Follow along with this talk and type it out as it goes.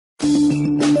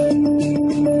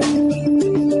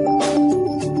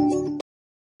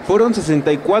Fueron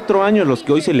 64 años los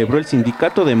que hoy celebró el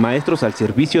Sindicato de Maestros al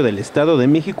Servicio del Estado de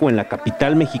México en la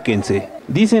capital mexiquense.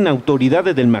 Dicen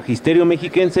autoridades del magisterio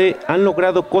mexiquense han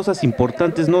logrado cosas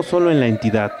importantes no solo en la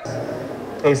entidad.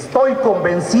 Estoy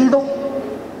convencido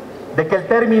de que el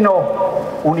término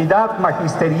unidad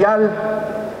magisterial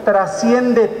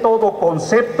trasciende todo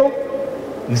concepto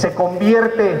y se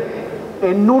convierte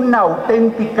en una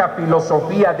auténtica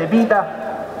filosofía de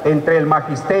vida entre el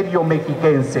magisterio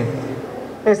mexiquense.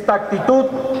 Esta actitud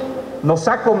nos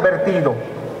ha convertido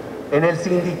en el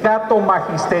sindicato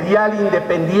magisterial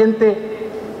independiente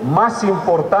más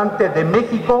importante de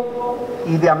México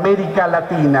y de América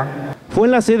Latina. Fue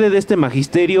en la sede de este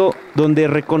magisterio donde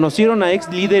reconocieron a ex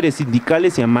líderes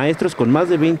sindicales y a maestros con más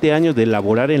de 20 años de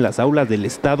laborar en las aulas del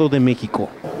Estado de México.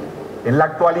 En la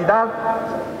actualidad,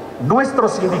 nuestro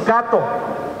sindicato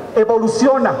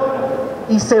evoluciona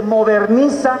y se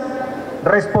moderniza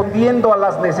respondiendo a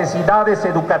las necesidades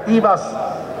educativas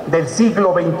del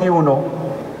siglo XXI.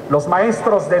 Los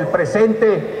maestros del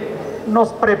presente nos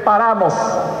preparamos,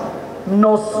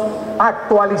 nos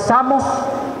actualizamos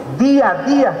día a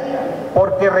día,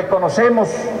 porque reconocemos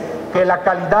que la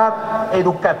calidad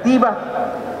educativa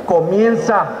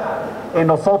comienza en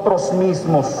nosotros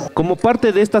mismos. Como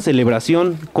parte de esta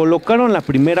celebración, colocaron la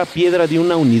primera piedra de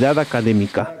una unidad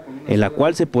académica, en la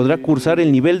cual se podrá cursar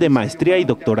el nivel de maestría y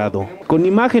doctorado. Con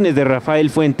imágenes de Rafael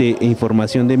Fuente e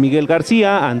información de Miguel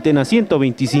García, Antena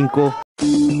 125.